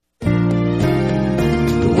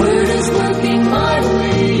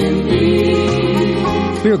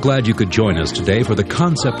We are glad you could join us today for the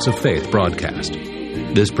Concepts of Faith broadcast.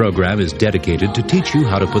 This program is dedicated to teach you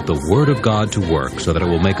how to put the Word of God to work so that it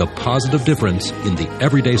will make a positive difference in the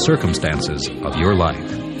everyday circumstances of your life.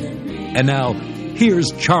 And now, here's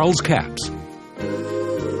Charles Capps.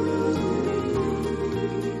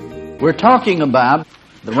 We're talking about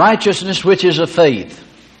the righteousness which is of faith.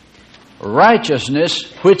 Righteousness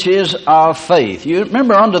which is of faith. You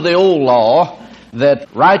remember under the old law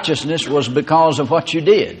that righteousness was because of what you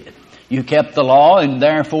did. You kept the law, and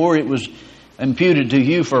therefore it was imputed to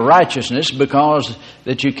you for righteousness because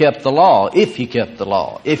that you kept the law, if you kept the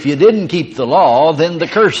law. If you didn't keep the law, then the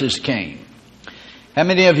curses came. How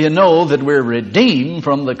many of you know that we're redeemed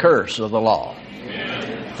from the curse of the law?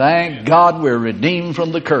 Amen. Thank God we're redeemed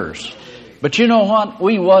from the curse. But you know what?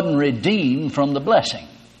 We wasn't redeemed from the blessing.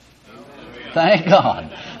 Thank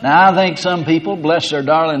God. Now, I think some people, bless their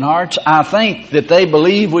darling hearts, I think that they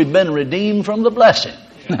believe we've been redeemed from the blessing.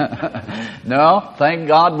 No, thank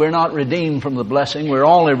God we're not redeemed from the blessing. We're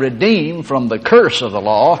only redeemed from the curse of the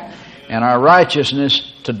law, and our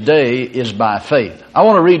righteousness today is by faith. I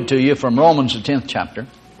want to read to you from Romans, the 10th chapter.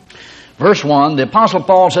 Verse 1, the Apostle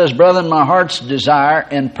Paul says, Brethren, my heart's desire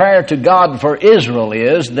and prayer to God for Israel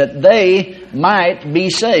is that they might be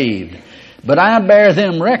saved. But I bear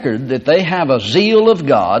them record that they have a zeal of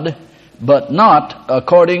God, but not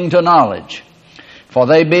according to knowledge. For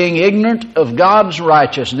they being ignorant of God's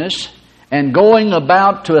righteousness, and going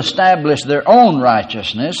about to establish their own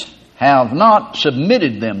righteousness, have not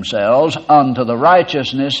submitted themselves unto the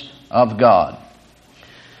righteousness of God.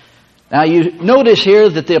 Now you notice here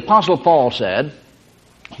that the Apostle Paul said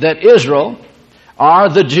that Israel, or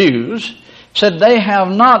the Jews, said they have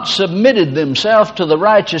not submitted themselves to the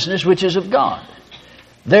righteousness which is of God.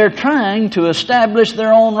 They're trying to establish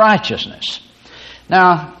their own righteousness.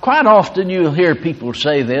 Now, quite often you'll hear people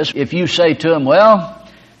say this. If you say to them, well,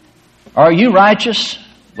 are you righteous?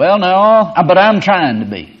 Well, no, but I'm trying to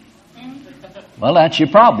be. Well, that's your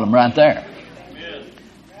problem right there.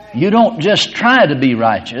 You don't just try to be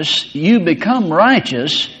righteous. You become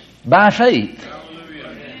righteous by faith.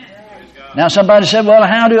 Now somebody said, well,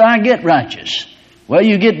 how do I get righteous? Well,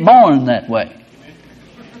 you get born that way.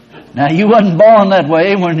 Now you wasn't born that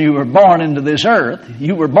way when you were born into this earth.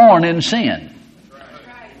 You were born in sin.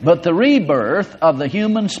 But the rebirth of the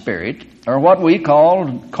human spirit, or what we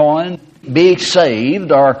coin, be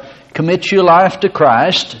saved, or commit your life to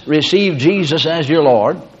Christ, receive Jesus as your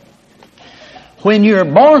Lord. When you're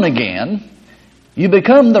born again, you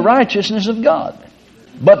become the righteousness of God.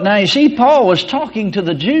 But now you see, Paul was talking to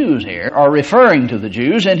the Jews here, or referring to the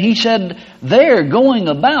Jews, and he said they're going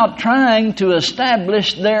about trying to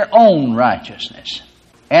establish their own righteousness.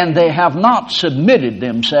 And they have not submitted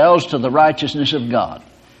themselves to the righteousness of God.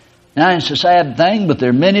 Now it's a sad thing, but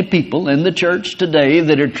there are many people in the church today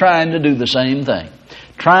that are trying to do the same thing.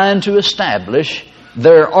 Trying to establish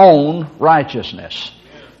their own righteousness.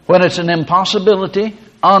 When it's an impossibility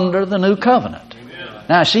under the new covenant.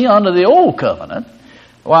 Now see, under the old covenant,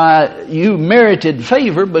 why, you merited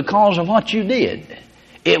favor because of what you did.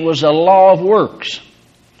 It was a law of works.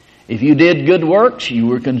 If you did good works, you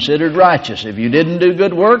were considered righteous. If you didn't do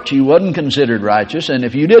good works, you wasn't considered righteous. And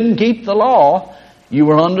if you didn't keep the law, you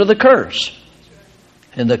were under the curse.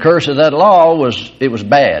 And the curse of that law was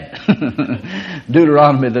bad.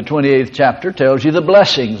 Deuteronomy, the 28th chapter, tells you the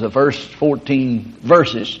blessings. The first 14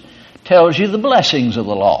 verses tells you the blessings of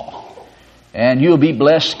the law. And you'll be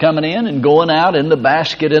blessed coming in and going out in the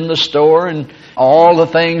basket in the store and all the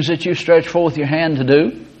things that you stretch forth your hand to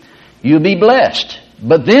do. You'll be blessed.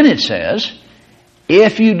 But then it says,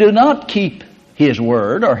 if you do not keep His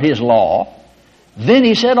word or His law, then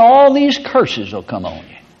He said all these curses will come on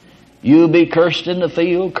you. You'll be cursed in the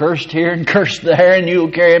field, cursed here and cursed there, and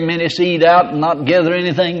you'll carry many seed out and not gather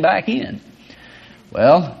anything back in.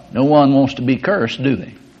 Well, no one wants to be cursed, do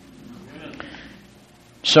they?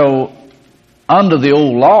 So, under the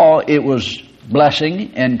old law, it was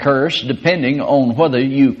blessing and curse depending on whether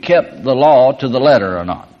you kept the law to the letter or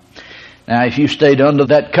not. Now, if you stayed under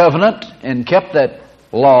that covenant and kept that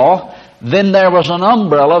law, then there was an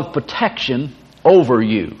umbrella of protection over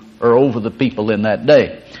you or over the people in that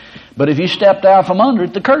day. But if you stepped out from under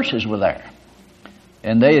it, the curses were there.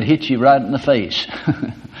 And they'd hit you right in the face.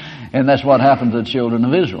 And that's what happened to the children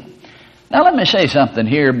of Israel. Now let me say something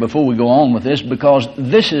here before we go on with this, because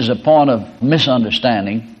this is a point of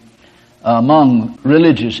misunderstanding among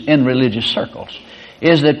religious circles,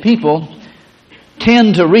 is that people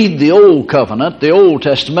tend to read the Old Covenant, the Old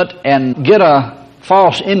Testament, and get a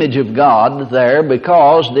false image of God there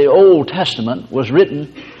because the Old Testament was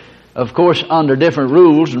written, of course, under different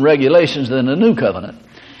rules and regulations than the New Covenant.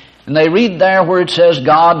 And they read there where it says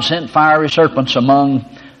God sent fiery serpents among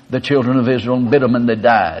the children of Israel and bit them and they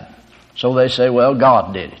died. So they say, well,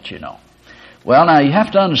 God did it, you know. Well, now you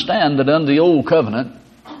have to understand that under the Old Covenant,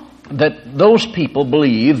 that those people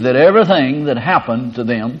believed that everything that happened to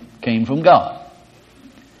them came from God.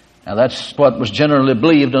 Now that's what was generally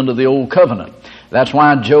believed under the Old Covenant. That's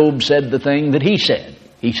why Job said the thing that he said.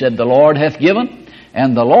 He said, the Lord hath given,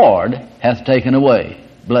 and the Lord hath taken away.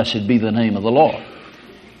 Blessed be the name of the Lord.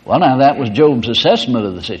 Well, now that was Job's assessment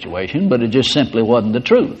of the situation, but it just simply wasn't the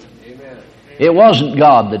truth. Amen. It wasn't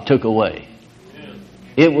God that took away.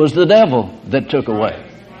 It was the devil that took away.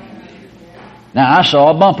 Now, I saw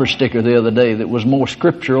a bumper sticker the other day that was more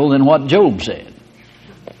scriptural than what Job said.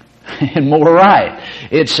 And more right.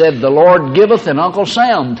 It said, the Lord giveth and Uncle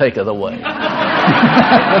Sam taketh away.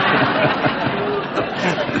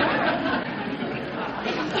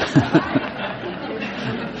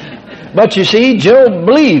 But you see, Job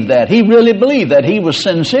believed that. He really believed that. He was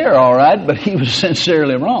sincere, all right, but he was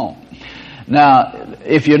sincerely wrong. Now,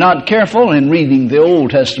 if you're not careful in reading the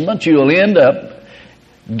Old Testament, you'll end up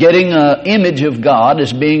getting an image of God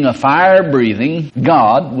as being a fire-breathing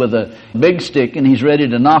God with a big stick, and he's ready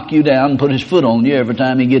to knock you down and put his foot on you every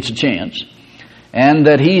time he gets a chance, and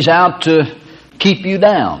that he's out to keep you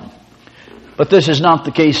down. But this is not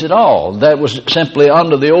the case at all. That was simply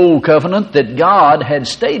under the Old Covenant that God had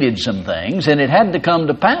stated some things, and it had to come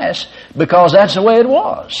to pass because that's the way it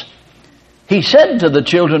was. He said to the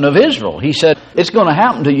children of Israel, he said, it's going to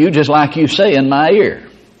happen to you just like you say in my ear.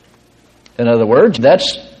 In other words,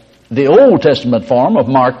 that's the Old Testament form of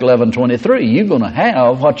Mark 11:23. You're going to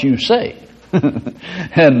have what you say.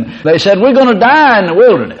 And they said, we're going to die in the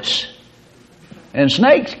wilderness. And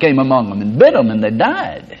snakes came among them and bit them and they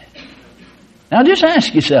died. Now just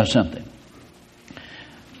ask yourself something.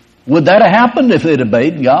 Would that have happened if they'd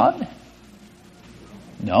obeyed God?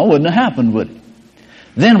 No, it wouldn't have happened, would it?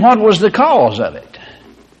 Then what was the cause of it?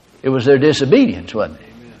 It was their disobedience, wasn't it?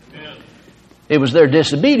 It was their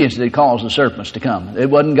disobedience that caused the serpents to come. It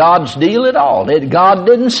wasn't God's deal at all. God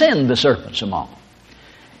didn't send the serpents among them.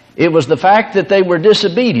 It was the fact that they were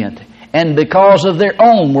disobedient, and because of their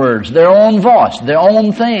own words, their own voice, their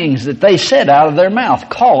own things that they said out of their mouth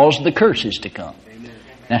caused the curses to come. Amen.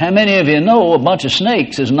 Now, how many of you know a bunch of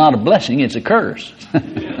snakes is not a blessing, it's a curse?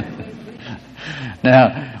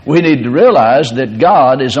 Now, we need to realize that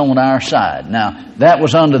God is on our side. Now, that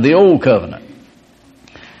was under the Old Covenant.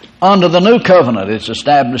 Under the New Covenant, it's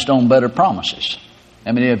established on better promises.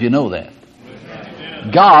 How many of you know that?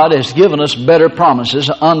 God has given us better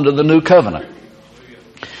promises under the New Covenant.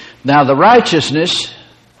 Now, the righteousness,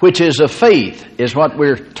 which is of faith, is what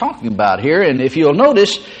we're talking about here. And if you'll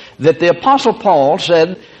notice that the Apostle Paul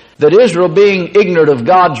said that Israel, being ignorant of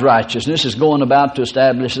God's righteousness, is going about to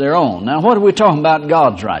establish their own. Now, what are we talking about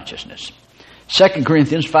God's righteousness? 2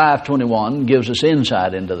 Corinthians 5:21 gives us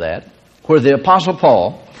insight into that, where the Apostle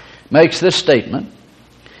Paul makes this statement.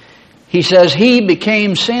 He says, he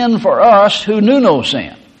became sin for us who knew no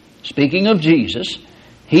sin. Speaking of Jesus,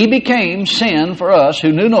 he became sin for us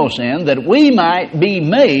who knew no sin, that we might be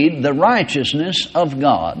made the righteousness of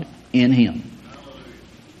God in him.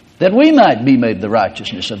 That we might be made the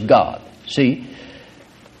righteousness of God. See,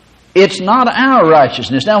 it's not our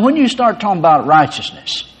righteousness. Now, when you start talking about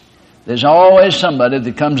righteousness, there's always somebody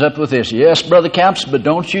that comes up with this. Yes, Brother Capps, but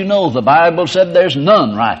don't you know the Bible said there's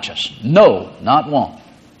none righteous? No, not one.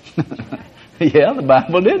 Yeah, the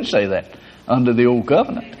Bible did say that under the Old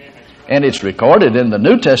Covenant. And it's recorded in the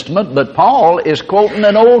New Testament, but Paul is quoting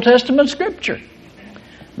an Old Testament scripture.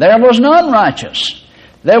 There was none righteous.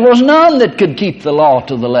 There was none that could keep the law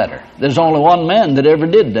to the letter. There's only one man that ever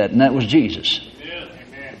did that, and that was Jesus.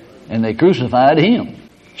 And they crucified him.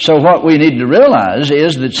 So what we need to realize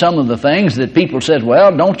is that some of the things that people said,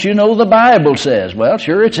 well, don't you know the Bible says? Well,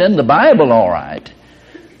 sure, it's in the Bible, all right.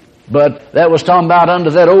 But that was talking about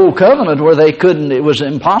under that Old Covenant where they couldn't, it was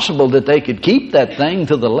impossible that they could keep that thing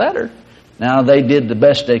to the letter. Now, they did the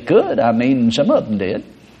best they could. I mean, some of them did.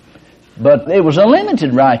 But it was a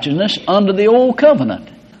limited righteousness under the Old Covenant.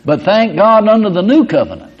 But thank God under the New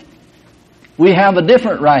Covenant, we have a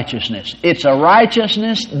different righteousness. It's a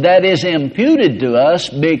righteousness that is imputed to us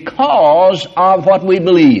because of what we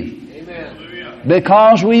believe. Amen.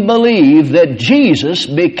 Because we believe that Jesus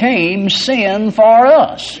became sin for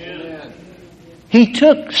us. Amen. He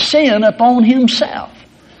took sin upon himself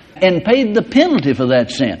and paid the penalty for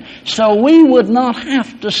that sin. So we would not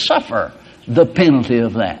have to suffer the penalty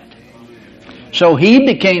of that. So he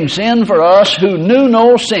became sin for us who knew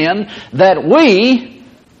no sin, that we,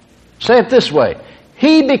 say it this way,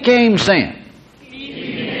 he became sin.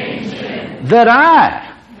 That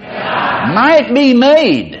I might be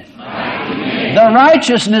made The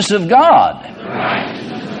righteousness of God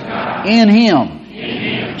in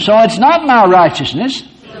Him. So it's not my righteousness.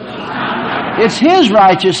 It's His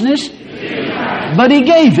righteousness, but He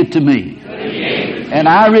gave it to me. And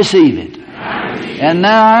I receive it. And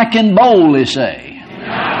now I can boldly say,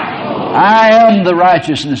 I am the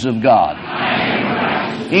righteousness of God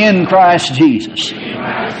in Christ Jesus.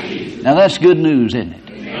 Now that's good news, isn't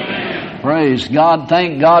it? Praise God.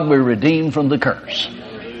 Thank God we're redeemed from the curse.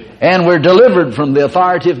 And we're delivered from the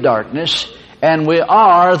authority of darkness. And we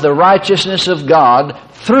are the righteousness of God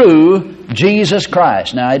through Jesus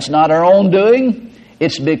Christ. Now it's not our own doing.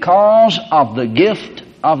 It's because of the gift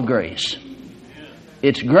of grace.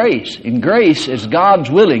 It's grace. And grace is God's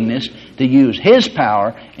willingness to use His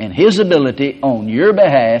power and His ability on your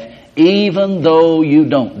behalf, even though you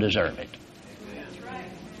don't deserve it.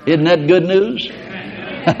 Isn't that good news?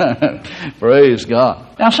 Praise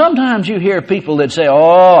God. Now sometimes you hear people that say,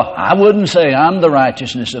 oh, I wouldn't say I'm the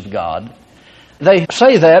righteousness of God. They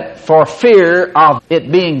say that for fear of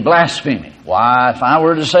it being blasphemy. Why, if I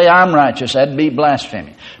were to say I'm righteous, that'd be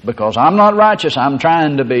blasphemy. Because I'm not righteous, I'm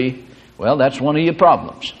trying to be. Well, that's one of your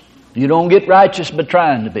problems. You don't get righteous by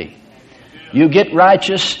trying to be. You get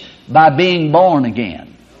righteous by being born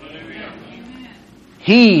again.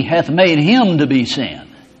 He hath made Him to be sin,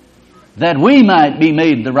 that we might be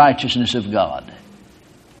made the righteousness of God.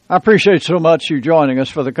 I appreciate so much you joining us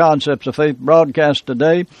for the Concepts of Faith broadcast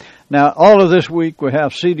today. Now, all of this week we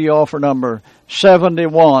have CD offer number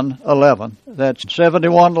 7111. That's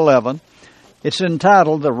 7111. It's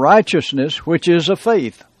entitled The Righteousness Which is of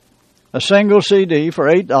Faith. A single CD for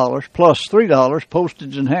 $8 plus $3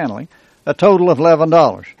 postage and handling, a total of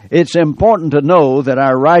 $11. It's important to know that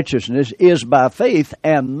our righteousness is by faith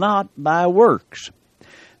and not by works.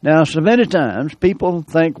 Now, so many times people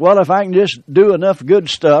think, well, if I can just do enough good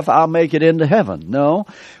stuff, I'll make it into heaven. No,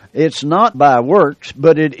 it's not by works,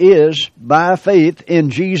 but it is by faith in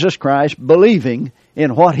Jesus Christ, believing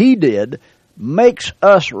in what He did, makes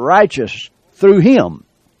us righteous through Him.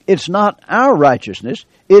 It's not our righteousness,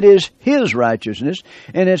 it is His righteousness,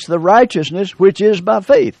 and it's the righteousness which is by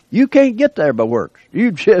faith. You can't get there by works.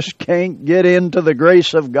 You just can't get into the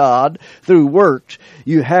grace of God through works.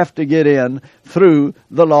 You have to get in through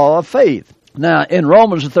the law of faith. Now, in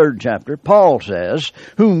Romans, the 3rd chapter, Paul says,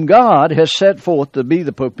 whom God has set forth to be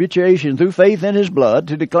the propitiation through faith in His blood,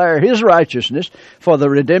 to declare His righteousness for the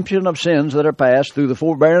redemption of sins that are past through the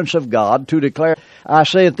forbearance of God, to declare, I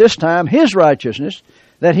say at this time, His righteousness,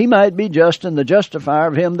 that He might be just and the justifier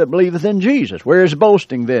of him that believeth in Jesus. Where is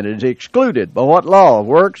boasting then? Is excluded. By what law? Of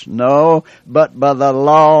works? No, but by the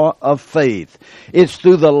law of faith. It's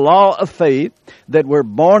through the law of faith that we're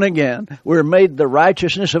born again. We're made the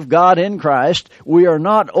righteousness of God in Christ. We are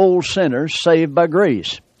not old sinners saved by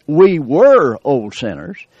grace. We were old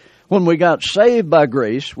sinners. When we got saved by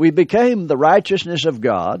grace, we became the righteousness of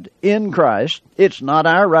God in Christ. It's not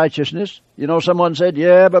our righteousness. You know, someone said,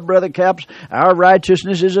 yeah, but Brother Capps, our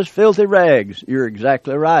righteousness is as filthy rags. You're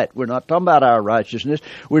exactly right. We're not talking about our righteousness.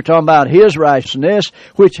 We're talking about His righteousness,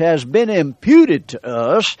 which has been imputed to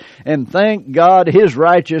us. And thank God His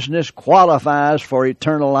righteousness qualifies for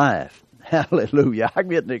eternal life. Hallelujah. I'm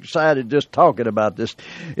getting excited just talking about this.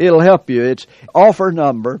 It'll help you. It's offer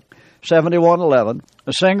number 7111,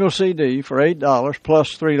 a single CD for $8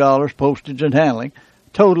 plus $3 postage and handling,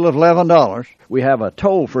 total of $11. We have a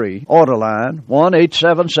toll-free order line,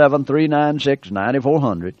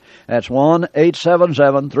 1-877-396-9400. That's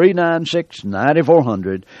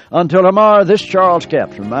 1-877-396-9400. Until tomorrow, this Charles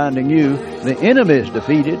Capps reminding you, the enemy is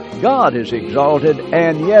defeated, God is exalted,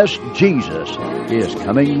 and yes, Jesus is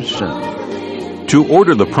coming soon. To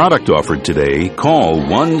order the product offered today, call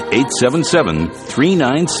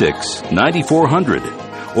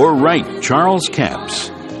 1-877-396-9400 or write Charles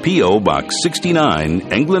Capps, P.O. Box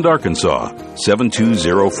 69, England, Arkansas,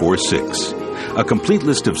 72046. A complete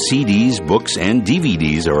list of CDs, books, and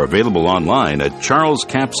DVDs are available online at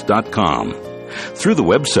charlescapps.com. Through the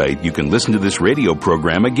website, you can listen to this radio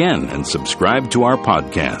program again and subscribe to our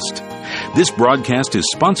podcast. This broadcast is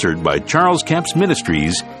sponsored by Charles Capps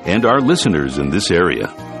Ministries and our listeners in this area.